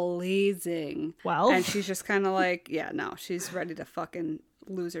 guns blazing. Well. And she's just kind of like, yeah, no, she's ready to fucking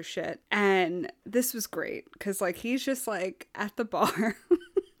lose her shit. And this was great because, like, he's just like at the bar.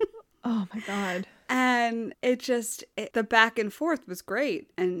 Oh my God. And the back and forth was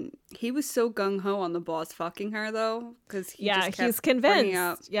great. And he was so gung-ho on the boss fucking her, though. Because he's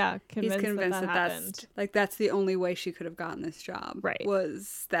convinced. He's convinced that that's the only way she could have gotten this job. Right.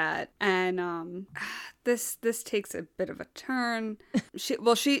 Was that. And this takes a bit of a turn.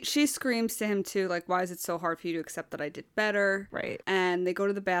 She screams to him, too, like, why is it so hard for you to accept that I did better? Right. And they go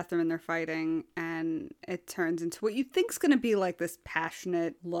to the bathroom and they're fighting. And it turns into what you think's going to be like this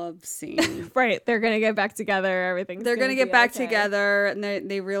passionate love scene. Right. They're going to get back together. Everything's They're going to get back together, and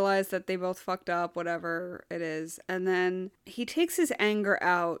they realize that they both fucked up, whatever it is. And then he takes his anger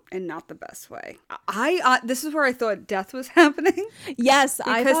out in not the best way. This is where I thought death was happening. Yes,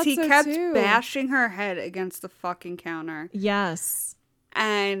 I thought because he so kept too. bashing her head against the fucking counter. Yes.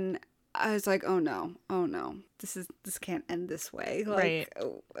 And I was like, oh no. This can't end this way. Like,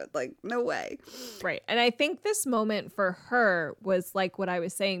 right. Like, no way. Right. And I think this moment for her was like what I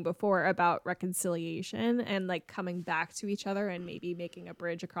was saying before about reconciliation and like coming back to each other and maybe making a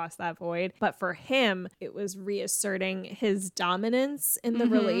bridge across that void. But for him, it was reasserting his dominance in the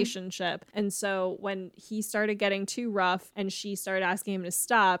relationship. And so when he started getting too rough and she started asking him to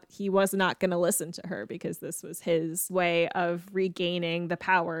stop, he was not going to listen to her because this was his way of regaining the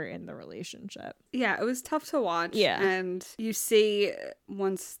power in the relationship. Yeah, it was tough to watch. Yeah. And you see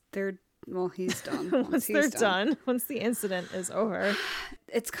once they're, well, he's done. Once they're done, once the incident is over.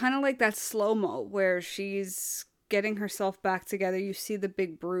 It's kind of like that slow-mo where she's getting herself back together. You see the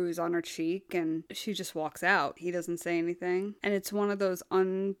big bruise on her cheek, and she just walks out. He doesn't say anything. And it's one of those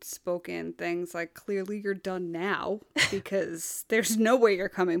unspoken things, like, clearly you're done now because there's no way you're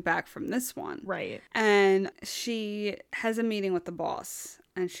coming back from this one. Right. And she has a meeting with the boss.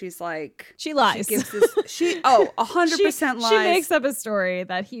 And she's like... She lies. She gives this... 100% lies. She makes up a story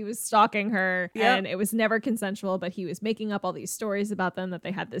that he was stalking her, Yep. and it was never consensual, but he was making up all these stories about them, that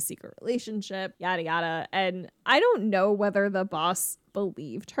they had this secret relationship, yada, yada. And I don't know whether the boss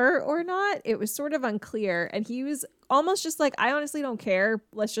believed her or not. It was sort of unclear. And he was almost just like, I honestly don't care.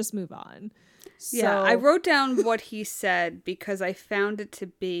 Let's just move on. Yeah, I wrote down what he said because I found it to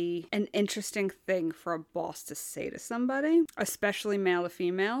be an interesting thing for a boss to say to somebody, especially male to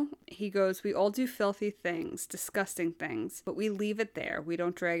female. He goes, we all do filthy things, disgusting things, but we leave it there. We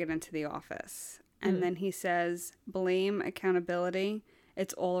don't drag it into the office. And then he says, blame, accountability.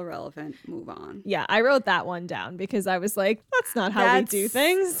 It's all irrelevant. Move on. Yeah, I wrote that one down because I was like, that's not how we do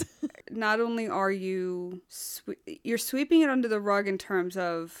things. Not only are you're sweeping it under the rug in terms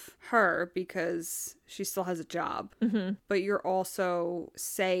of her because she still has a job, but you're also,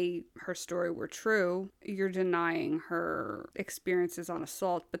 say her story were true, you're denying her experiences on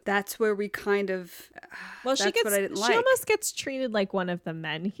assault. But that's where we kind of, well, she almost gets treated like one of the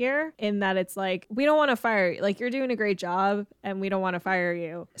men here, in that it's like, we don't want to fire you. Like, you're doing a great job and we don't want to fire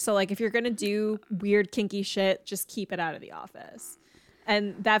you. So like, if you're going to do weird, kinky shit, just keep it out of the office.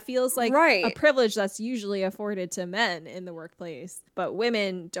 And that feels like a privilege that's usually afforded to men in the workplace, but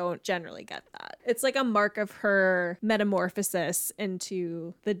women don't generally get that. It's like a mark of her metamorphosis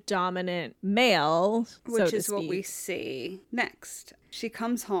into the dominant male, which is what we see next. She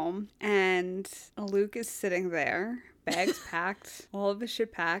comes home and Luke is sitting there. Bags packed, all of his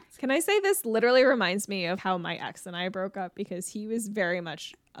shit packed. Can I say this literally reminds me of how my ex and I broke up, because he was very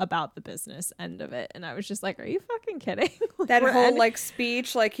much about the business end of it. And I was just like, are you fucking kidding? Like, that whole like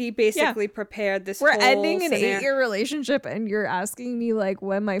speech, like he basically prepared this We're whole ending an scenario. 8-year relationship and you're asking me like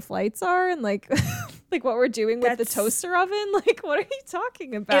when my flights are and like like what we're doing with the toaster oven. Like, what are you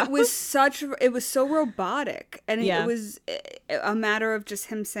talking about? It was so robotic. And it was a matter of just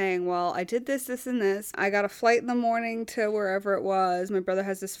him saying, well, I did this, this, and this. I got a flight in the morning to wherever it was. My brother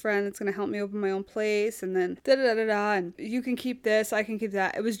has this friend that's going to help me open my own place. And then da-da-da-da-da. And you can keep this, I can keep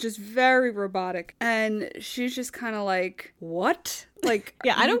that. It was just very robotic. And she's just kind of like, what? Like,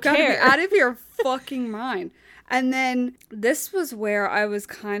 yeah, I don't care. care. Be out of your fucking mind. And then this was where I was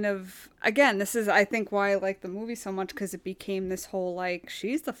kind of, again, this is, I think, why I like the movie so much, because it became this whole, like,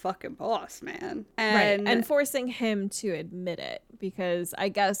 she's the fucking boss, man. And forcing him to admit it, because I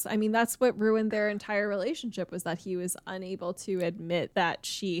guess, I mean, that's what ruined their entire relationship, was that he was unable to admit that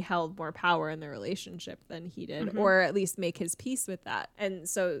she held more power in the relationship than he did, or at least make his peace with that. And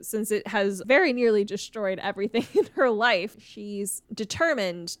so since it has very nearly destroyed everything in her life, she's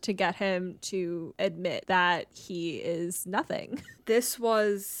determined to get him to admit that he is nothing. This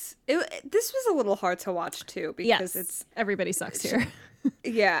was a little hard to watch too, because it's everybody sucks here.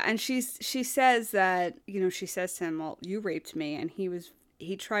 Yeah, and she says that, she says to him, well, you raped me, and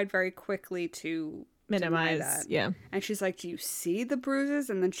he tried very quickly to minimize that. Yeah. And she's like, do you see the bruises?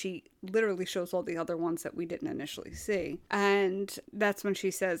 And then she literally shows all the other ones that we didn't initially see. And that's when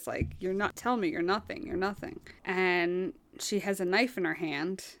she says, like, tell me you're nothing. And she has a knife in her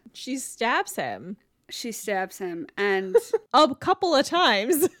hand. She stabs him. And a couple of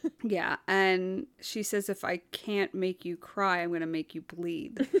times. Yeah, and she says, if I can't make you cry, I'm going to make you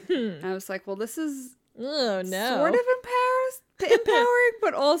bleed. And I was like, well, this is sort of empowering,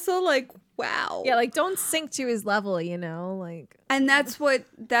 but also like, wow. Yeah, like, don't sink to his level, like. And that's what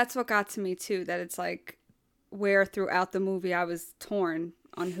got to me too, that it's like, where throughout the movie I was torn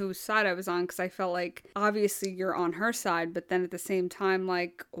on whose side I was on, because I felt like obviously you're on her side, but then at the same time,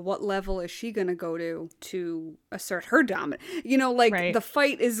 like, what level is she gonna go to assert her dominance?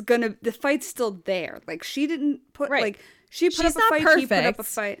 The fight's still there. Like, she didn't put she put up a fight, he put up a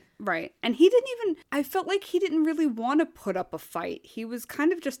fight. Right. And I felt like he didn't really want to put up a fight. He was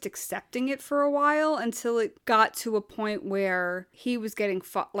kind of just accepting it for a while until it got to a point where he was getting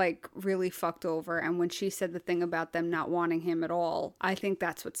really fucked over. And when she said the thing about them not wanting him at all, I think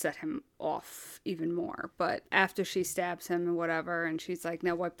that's what set him off even more. But after she stabs him and whatever, and she's like,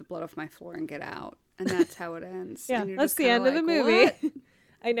 now wipe the blood off my floor and get out. And that's how it ends. Yeah, that's the end of the movie. What?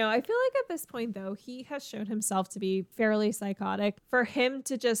 I know. I feel like at this point, though, he has shown himself to be fairly psychotic. For him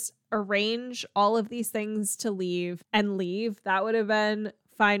to just arrange all of these things to leave, that would have been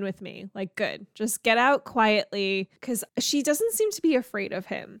fine with me. Like, good. Just get out quietly, because she doesn't seem to be afraid of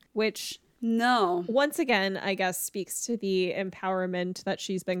him, which No. Once again, I guess speaks to the empowerment that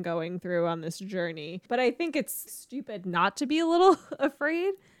she's been going through on this journey. But I think it's stupid not to be a little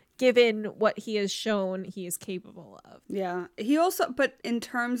afraid, given what he has shown he is capable of. Yeah. He also, but in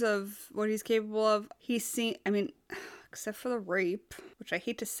terms of what he's capable of, he's seen, I mean, except for the rape, which I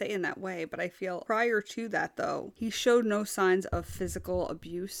hate to say in that way, but I feel prior to that, though, he showed no signs of physical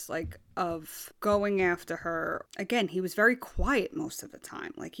abuse, like of going after her. Again, he was very quiet most of the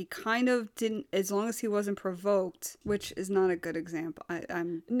time. Like, he kind of didn't, as long as he wasn't provoked, which is not a good example.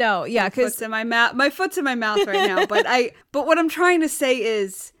 I'm No, yeah, because my foot's in my mouth right now, but what I'm trying to say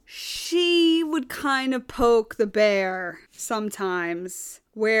is she would kind of poke the bear sometimes,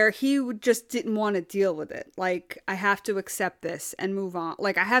 where he just didn't want to deal with it. Like, I have to accept this and move on.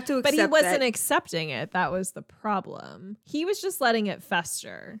 Like, I have to accept. But he wasn't accepting it. That was the problem. He was just letting it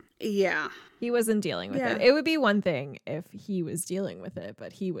fester. Yeah. He wasn't dealing with it. It would be one thing if he was dealing with it,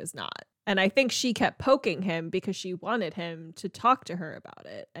 but he was not. And I think she kept poking him because she wanted him to talk to her about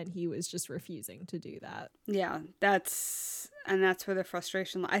it. And he was just refusing to do that. Yeah, that's where the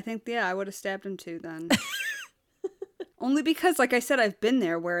frustration. I think, I would have stabbed him too then. Only because, like I said, I've been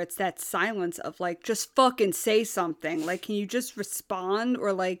there where it's that silence of like, just fucking say something. Like, can you just respond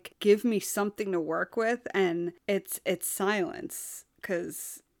or like give me something to work with? And it's silence,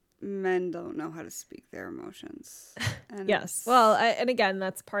 because men don't know how to speak their emotions. And yes. Well, and again,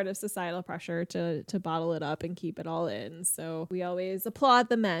 that's part of societal pressure to bottle it up and keep it all in. So we always applaud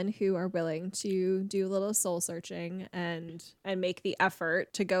the men who are willing to do a little soul searching and make the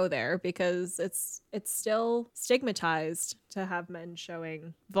effort to go there, because it's still stigmatized to have men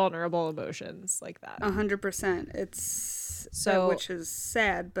showing vulnerable emotions like that. 100%. It's so, which is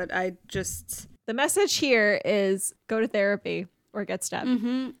sad, but the message here is go to therapy. Or get stabbed.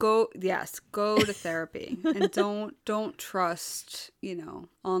 Mm-hmm. Go to therapy. And don't trust,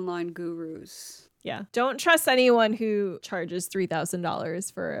 online gurus. Yeah. Don't trust anyone who charges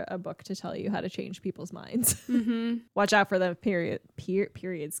 $3,000 for a book to tell you how to change people's minds. Mm-hmm. Watch out for the period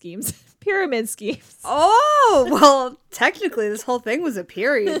schemes. Pyramid schemes. Oh, well, technically this whole thing was a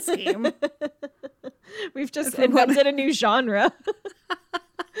period scheme. We've just invented a new genre.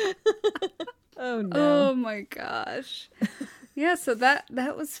 Oh, no. Oh, my gosh. Yeah, so that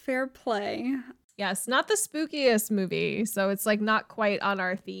was fair play. Yes, not the spookiest movie. So it's like not quite on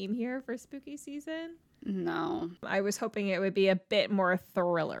our theme here for spooky season. No. I was hoping it would be a bit more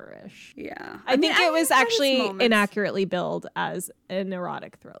thriller-ish. Yeah. I think it was actually inaccurately billed as an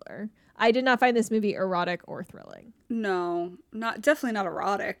erotic thriller. I did not find this movie erotic or thrilling. No, definitely not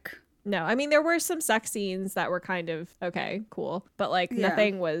erotic. No, I mean, there were some sex scenes that were kind of, okay, cool. But, like,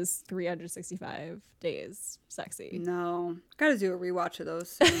 nothing was 365 days sexy. No. Gotta do a rewatch of those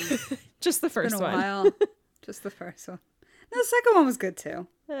soon. Just the first one. It's been a while. Just the first one. No, the second one was good, too.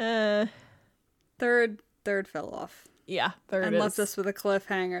 Third fell off. Yeah, third and left us with a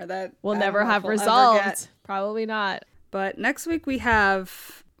cliffhanger that we'll never have resolved. Probably not. But next week we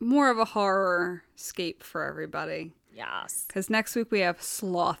have more of a horror scape for everybody. Yes. Because next week we have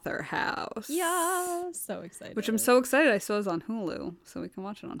Slaughterhouse. Yeah. So excited. Which I'm so excited. I saw it on Hulu, so we can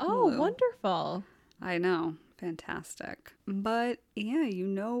watch it on Hulu. Oh, wonderful. I know. Fantastic. But yeah, you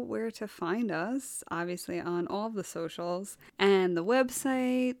know where to find us. Obviously on all of the socials and the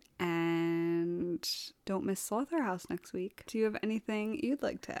website. And don't miss Slaughterhouse next week. Do you have anything you'd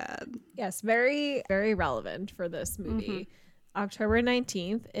like to add? Yes, very, very relevant for this movie. Mm-hmm. October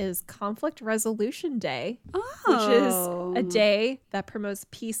 19th is Conflict Resolution Day, which is a day that promotes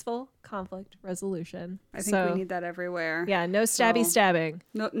peaceful conflict resolution. I think we need that everywhere. Yeah, no stabbing.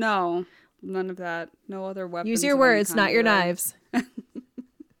 No, none of that. No other weapons. Use your words, not your knives.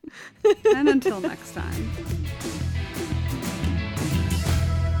 And until next time.